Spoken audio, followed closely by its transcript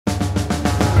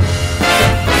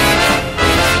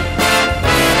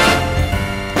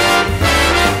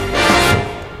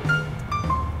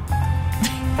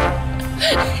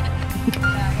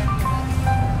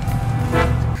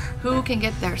can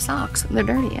get their socks the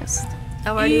dirtiest. I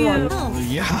already won.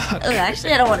 Yuck. Oh,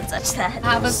 actually, I don't want to touch that.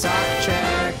 Have a Sock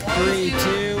check. 3,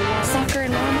 2, 1. soccer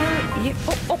and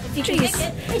Walmart. Oh,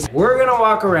 jeez. We're gonna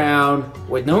walk around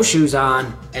with no shoes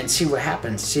on and see what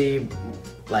happens. See,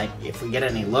 like, if we get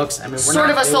any looks. I mean, we're Sort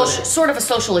of a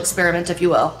social experiment, if you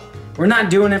will. We're not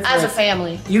doing it for As a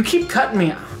family. You keep cutting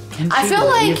me. I feel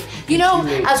like, you know,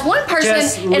 as one person,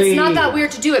 it's not that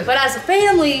weird to do it, but as a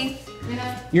family,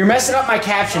 you're messing up my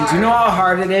captions. You know how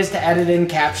hard it is to edit in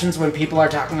captions when people are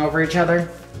talking over each other?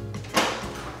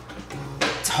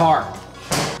 It's hard.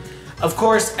 Of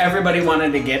course, everybody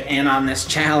wanted to get in on this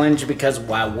challenge because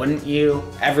why wouldn't you?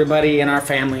 Everybody in our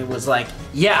family was like,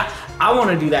 yeah, I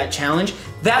want to do that challenge.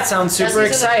 That sounds super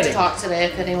exciting. Talk today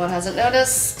if anyone hasn't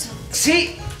noticed.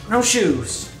 See, no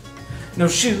shoes. No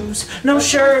shoes, no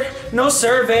shirt, no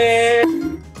service.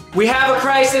 We have a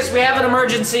crisis, we have an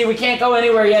emergency, we can't go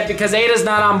anywhere yet because Aydah's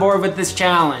not on board with this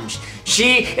challenge.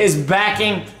 She is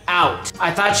backing out.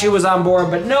 I thought she was on board,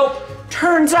 but nope.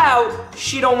 Turns out,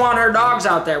 she don't want her dogs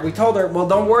out there. We told her, well,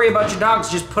 don't worry about your dogs,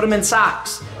 just put them in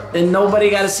socks. Then nobody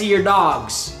gotta see your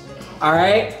dogs, all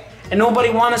right? And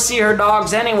nobody wanna see her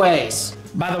dogs anyways.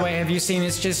 By the way, have you seen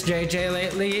It's Just JJ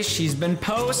lately? She's been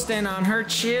posting on her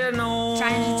channel.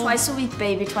 Trying to do twice a week,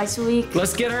 baby, twice a week.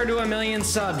 Let's get her to 1 million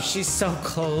subs. She's so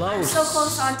close. I'm so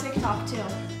close on TikTok too.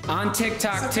 On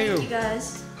TikTok too. Thank you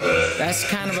guys. That's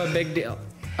kind of a big deal.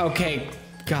 Okay,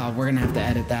 God, we're gonna have to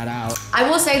edit that out. I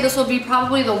will say this will be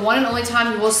probably the one and only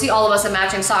time you will see all of us in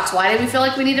matching socks. Why did we feel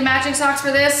like we needed matching socks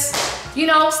for this? You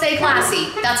know, stay classy.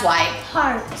 That's why.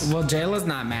 Hearts. Well, Jayla's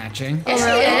not matching. Yes, she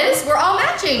is. We're all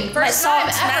matching. First time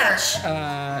ever.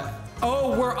 Match.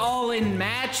 Oh, we're all in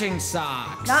matching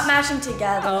socks. Not matching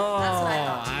together. Oh, That's what I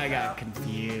thought. I got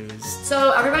confused.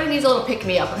 So everybody needs a little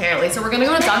pick-me-up apparently. So we're gonna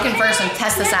go to Dunkin' first and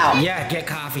test this out. Yeah, get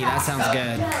coffee. That sounds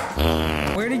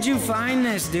good. Where did you find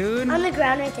this, dude? On the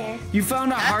ground right there. You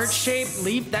found a heart-shaped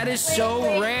leaf? That is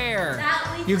so rare.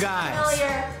 That leaf You is guys.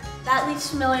 familiar. That leaf's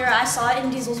familiar. I saw it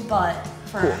in Diesel's butt.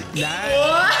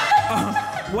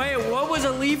 Wait, what was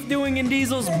a leaf doing in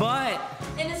Diesel's butt?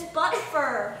 In his butt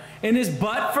fur. In his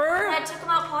butt fur? When I took him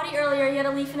out potty earlier, he had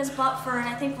a leaf in his butt fur, and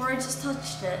I think Rory just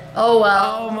touched it. Oh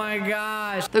well. Oh my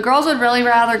gosh. The girls would really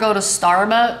rather go to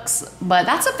Starbucks, but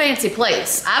that's a fancy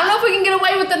place. I don't know if we can get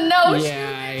away with the no.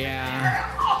 Yeah.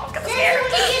 We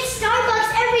get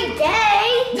Starbucks every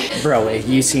day. Bro, have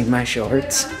you seen my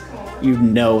shorts? You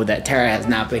know that Terra has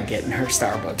not been getting her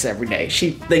Starbucks every day. She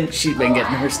thinks she's been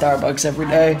getting her Starbucks every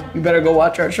day. You better go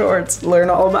watch our shorts, learn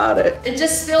all about it. It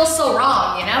just feels so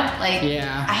wrong, you know? Like,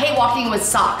 yeah. I hate walking with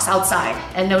socks outside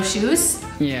and no shoes.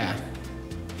 Yeah.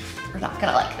 We're not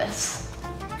gonna like this.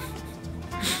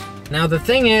 Now the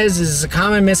thing is a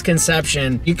common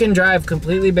misconception. You can drive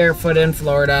completely barefoot in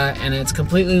Florida and it's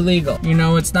completely legal. You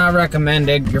know, it's not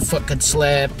recommended. Your foot could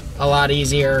slip a lot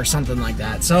easier or something like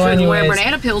that. So anyways, wear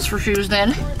banana peels for shoes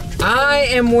then. I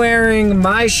am wearing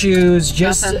my shoes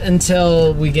just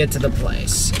until we get to the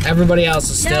place. Everybody else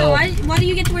is still. No, why do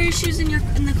you get to wear your shoes in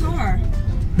the car?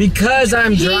 Because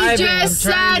I'm driving. He just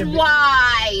said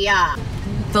why.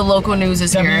 The local news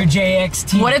is here.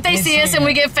 WJXT. What if they see us and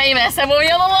we get famous and we'll be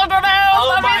on the local news?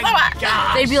 Oh my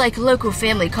gosh. They'd be like, local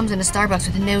family comes into Starbucks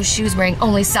with no shoes, wearing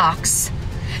only socks.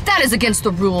 That is against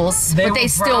the rules, but they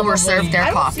still were served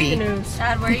their coffee.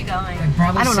 Dad, where are you going?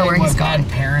 I don't know where he's going.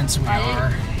 Bad parents we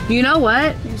are. You know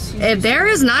what? If there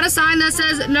is not a sign that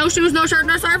says no shoes, no shirt,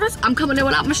 no service, I'm coming in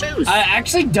without my shoes. I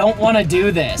actually don't want to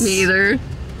do this. Me either.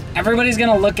 Everybody's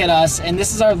gonna look at us, and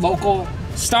this is our local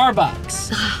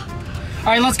Starbucks. All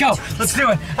right, let's go. Let's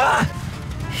do it.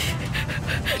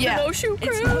 Yeah, no shoe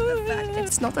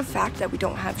it's not the fact that we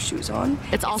don't have shoes on.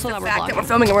 It's also the that we're fact vlogging. that we're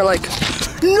filming and we're like,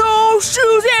 no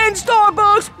shoes in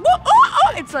Starbucks.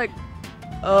 It's like,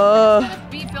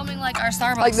 Be filming like our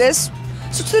Starbucks. like this.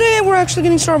 So today we're actually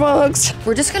getting Starbucks.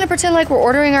 We're just gonna pretend like we're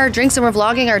ordering our drinks and we're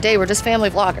vlogging our day. We're just family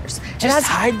vloggers. Just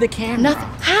hide the camera. Nothing.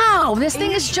 How? This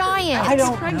thing is giant. I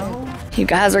don't know. You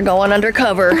guys are going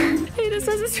undercover. Aydah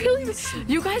says it's really.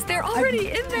 You guys, they're already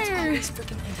in there.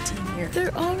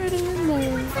 They're already in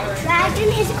there. Dragon,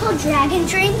 is it called Dragon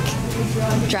Drink?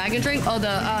 Dragon drink? Oh, the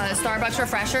Starbucks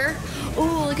refresher.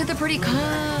 Oh, look at the pretty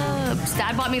cups.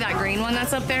 Dad bought me that green one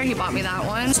that's up there. He bought me that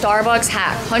one. Starbucks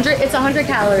hack. It's 100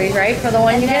 calories, right, for the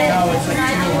one you get? No, it's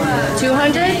like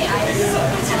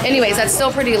 200. Anyways, that's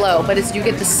still pretty low, but you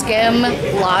get the skim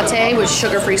latte with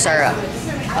sugar-free syrup.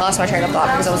 I lost my train of thought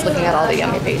because I was looking at all the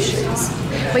yummy pastries.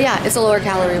 But yeah, it's a lower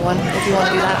calorie one if you want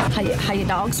to do that. How your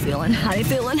dogs feeling? How they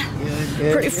feeling?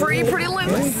 Pretty free, pretty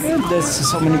loose. There's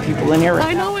so many people in here.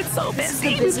 I know, it's so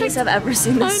busy. Busiest I've ever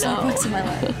seen this I know. Starbucks in my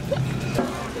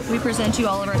life. We present you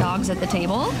all of our dogs at the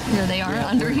table. Here they are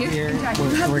under here.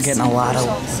 We're getting a lot of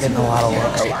looks.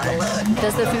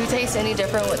 Does the food taste any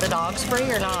different with the dogs free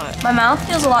or not? My mouth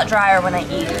feels a lot drier when I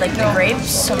eat, like the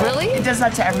grapes. Really? It does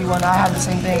that to everyone. I have the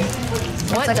same thing.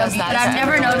 What does that? But I've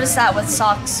never noticed that with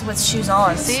socks with shoes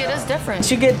on. See, it is different.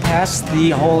 Once you get past the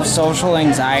whole social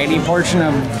anxiety portion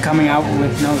of coming out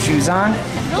with no shoes on,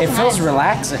 it feels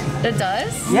relaxing. It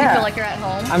does? Yeah. You feel like you're at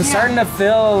home? I'm starting to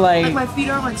feel like, My feet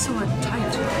are like so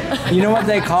tight. you know what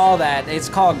they call that? It's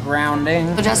called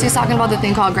grounding. So Jesse's talking about the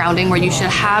thing called grounding, where you should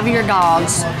have your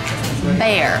dogs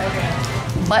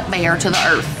butt bare to the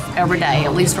earth every day,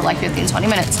 at least for like 15-20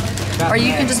 minutes. Or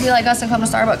you can just be like us and come to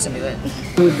Starbucks and do it.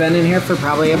 We've been in here for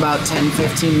probably about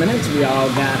 10-15 minutes. We all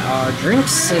got our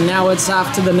drinks, and now it's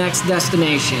off to the next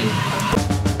destination.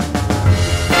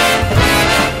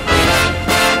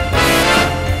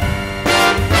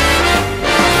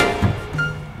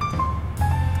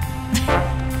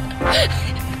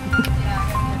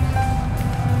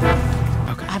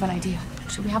 I have an idea.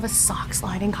 Should we have a sock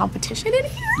sliding competition in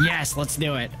here? Yes, let's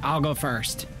do it. I'll go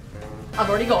first. I'm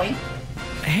already going.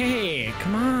 Hey,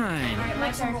 come on.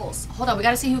 My turn. Rules. Hold on, we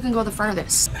gotta see who can go the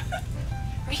furthest.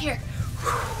 Right here.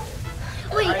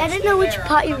 Wait, I didn't know which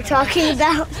pot you were talking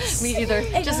about. Me either.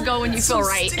 Just go when you feel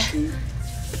right.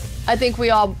 I think we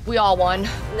all won.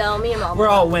 No, me and Mom. We're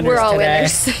all winners We're all today.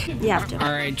 winners. You have to.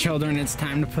 All right, children, it's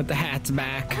time to put the hats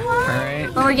back. All right.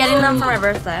 But we're getting them for my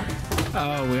birthday.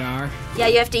 Oh, we are? Yeah,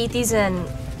 you have to eat these and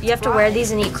you have to wear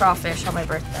these and eat crawfish on my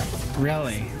birthday.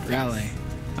 Really? Really?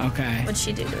 Okay. What'd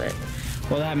she do to it?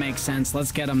 Well, that makes sense.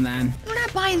 Let's get them then. We're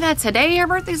not buying that today. Your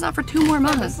birthday's not for 2 more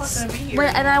months.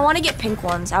 Wait, and I want to get pink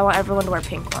ones. I want everyone to wear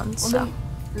pink ones. So.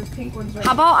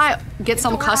 How about I get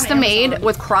some custom made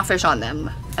with crawfish on them,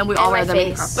 and we all wear them in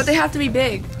face. crawfish. But they have to be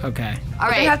big. Okay. All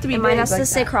They right. have to be And big. mine has like to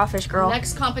say that. crawfish girl.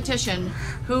 Next competition: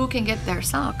 who can get their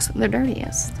socks the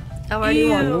dirtiest? I already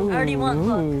won. I already won.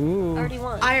 Look. I already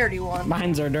won. I already won.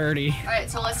 Mines are dirty. All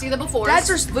right, so let's see the befores. That's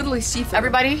just literally seafood.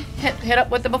 Everybody, hit up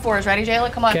with the befores. Ready,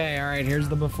 Jayla? Come on. Okay, all right, here's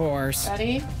the befores.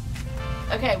 Ready?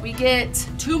 Okay, we get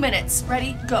 2 minutes.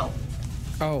 Ready? Go.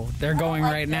 Oh, they're going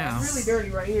right now. really dirty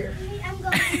right here. I'm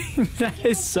going. That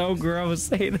is so gross.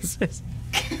 Hey, this is.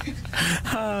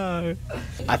 I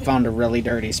found a really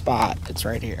dirty spot. It's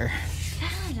right here.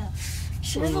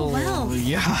 Should have well.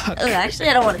 Yuck. Oh, actually,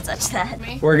 I don't want to touch that.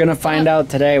 We're gonna find out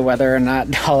today whether or not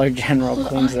Dollar General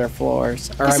cleans their floors.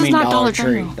 Or This I is mean not Dollar Dollar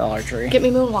Tree. General. Dollar Tree. Get me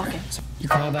moonwalking. You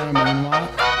call that a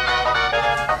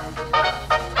moonwalk?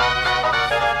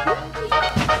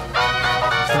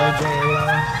 Go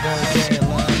Jayla,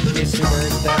 it's your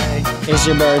birthday. It's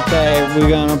your birthday, we're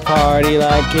gonna party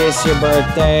like it's your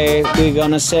birthday. We're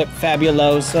gonna sip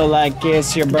Fabuloso like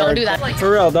it's your birthday. Don't do that.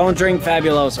 For real, don't drink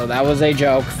Fabuloso. That was a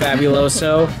joke.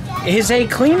 Fabuloso is a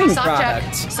cleaning Sock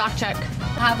product. check. Sock check.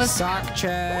 Have a Sock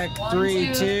check. 1, 3,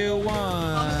 2. 2, 1.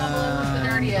 the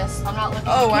dirtiest. I'm not looking.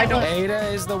 Oh, I don't. Ada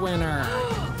is the winner.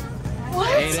 What?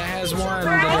 Ada has won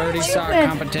the dirty sock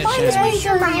competition.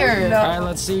 Weird. All right,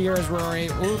 let's see yours, Rory.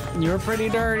 Oop, you're pretty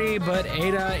dirty, but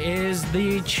Ada is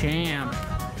the champ.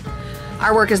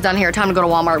 Our work is done here. Time to go to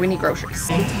Walmart. We need groceries.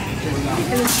 And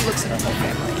then she looks at her whole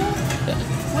family.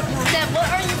 Deb, what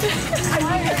are you doing?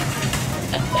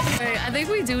 I think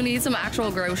we do need some actual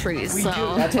groceries. We so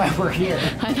do. That's why we're here.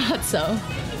 I thought so.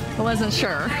 I wasn't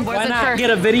sure. Why not get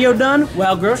a video done?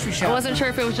 Well, grocery shop. I wasn't sure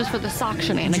if it was just for the sock Do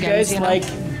shenanigans. you guys you know? like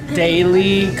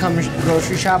daily come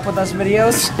grocery shop with us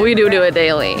videos? We do it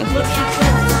daily. Go, Aydah,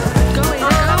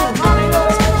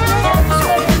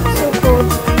 So cold.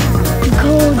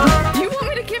 Cold. go. You want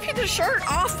me to give you the shirt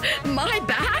off my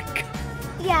back?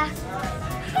 Yeah.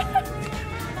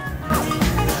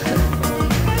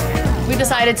 We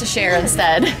decided to share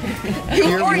instead.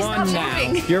 You're Rory, one stop now.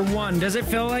 moving. You're one. Does it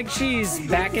feel like she's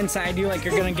back inside you, like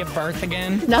you're gonna give birth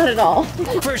again? Not at all.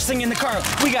 First thing in the car,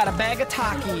 we got a bag of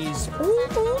Takis.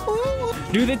 Ooh, ooh, ooh.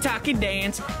 Do the Taki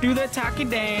dance. Do the Taki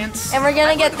dance. And we're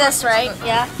gonna get this, right?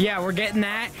 Yeah? Yeah, we're getting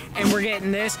that, and we're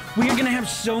getting this. We are gonna have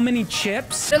so many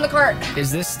chips. In the cart.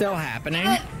 Is this still happening?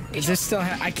 Is this still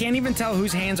I can't even tell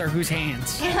whose hands are whose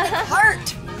hands.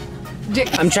 Heart.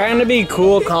 I'm trying to be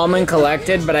cool, calm, and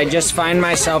collected, but I just find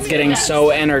myself getting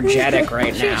so energetic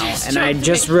right now. And I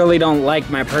just really don't like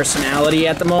my personality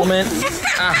at the moment.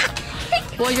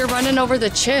 Well, you're running over the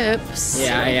chips.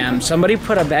 Yeah, I am. Somebody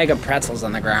put a bag of pretzels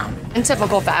on the ground. In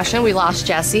typical fashion, we lost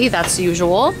Jesse. That's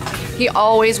usual. He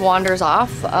always wanders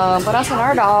off. But us and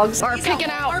our dogs are picking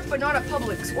out. But not at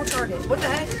Publix or Target. What the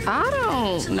heck? I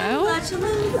don't know.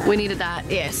 We needed that.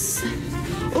 Yes.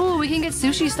 Oh, we can get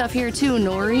sushi stuff here too,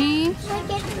 Nori.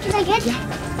 Can I get?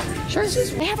 Sure.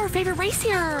 They have our favorite rice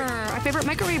here. Our favorite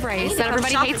microwave rice that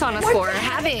everybody hates on us for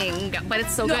having, but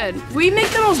it's so good. We make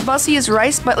the most bussiest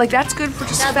rice, but like that's good for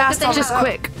just fast. It's just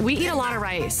quick. We eat a lot of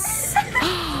rice.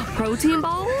 Protein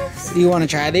balls? Do you want to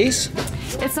try these?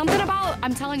 It's something about,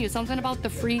 I'm telling you, something about the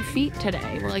free feet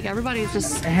today. We're like, everybody's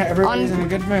just Everybody's in a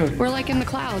good mood. We're like in the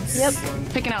clouds. Yep.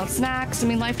 Picking out snacks. I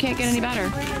mean, life can't get any better.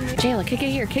 Jayla, kick it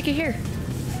here, kick it here.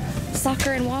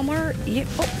 Soccer in Walmart. Yeah.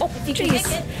 Oh, jeez.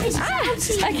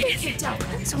 I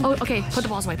can't. Oh, okay. Put the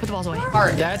balls away. Put the balls away.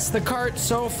 That's the cart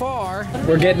so far.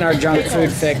 We're getting our junk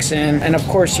food fix in, and of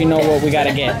course, you know what we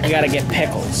gotta get. We gotta get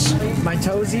pickles. My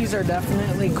toesies are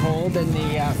definitely cold in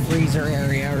the freezer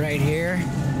area right here.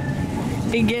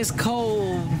 It gets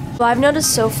cold. What I've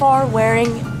noticed so far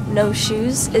wearing no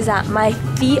shoes is that my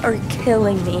feet are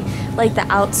killing me. Like the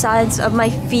outsides of my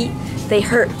feet, they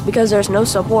hurt because there's no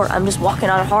support. I'm just walking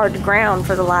on hard ground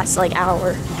for the last like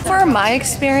hour. For my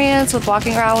experience with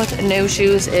walking around with no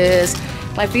shoes is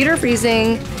my feet are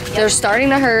freezing, they're starting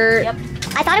to hurt. Yep.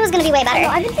 I thought it was gonna be way better.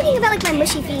 I've been thinking about like my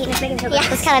mushy feet and it's making me feel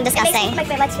it's kind of disgusting. It makes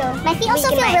my legs feel. My feet also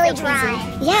feel really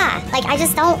dry. Yeah, like I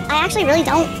actually really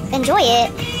don't enjoy it.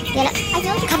 You know, I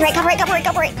feel like cover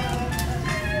it.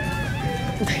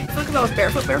 Talk about with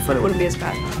barefoot, it wouldn't be as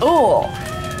bad. Oh,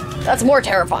 that's more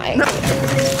terrifying.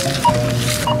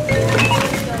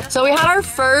 So we had our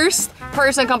first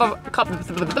person come up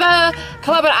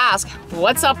and ask,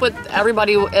 what's up with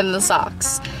everybody in the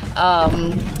socks?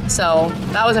 So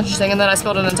that was interesting, and then I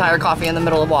spilled an entire coffee in the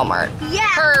middle of Walmart. Yeah.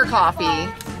 Her coffee.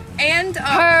 And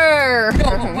her.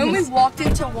 When we walked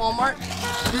into Walmart,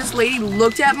 this lady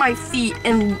looked at my feet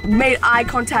and made eye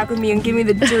contact with me and gave me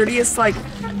the dirtiest like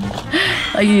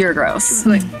you're gross.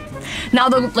 Now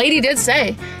the lady did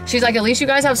say, she's like, at least you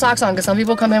guys have socks on, because some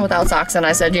people come in without socks, and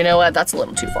I said, you know what, that's a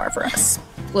little too far for us.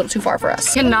 A little too far for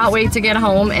us. Cannot wait to get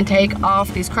home and take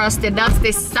off these crusted,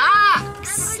 dusty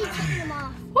socks.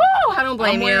 Woo, I don't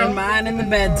blame you. I'm wearing mine in the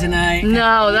bed tonight.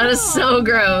 No, that is so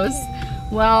gross.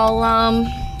 Well,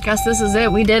 guess this is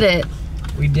it. We did it.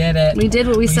 We did it. We did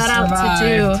what we set out to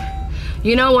do.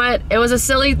 You know what? It was a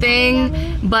silly thing,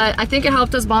 but I think it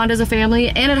helped us bond as a family,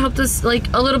 and it helped us like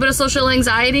a little bit of social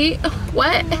anxiety.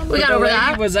 What? We got over that.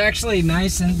 The lady was actually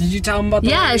nice, and did you tell them about the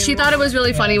Yeah, she thought it was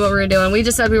really funny what we were doing. We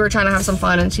just said we were trying to have some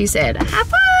fun, and she said, have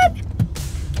fun!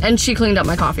 And she cleaned up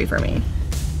my coffee for me.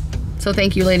 So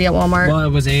thank you, lady at Walmart. Well,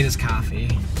 it was Ayda's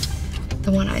coffee.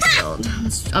 The one I spilled.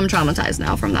 I'm traumatized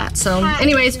now from that. So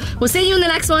anyways, we'll see you in the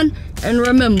next one. And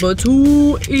remember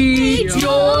to eat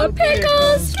your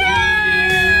pickles.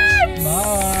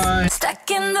 Bye.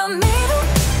 Stuck in the middle.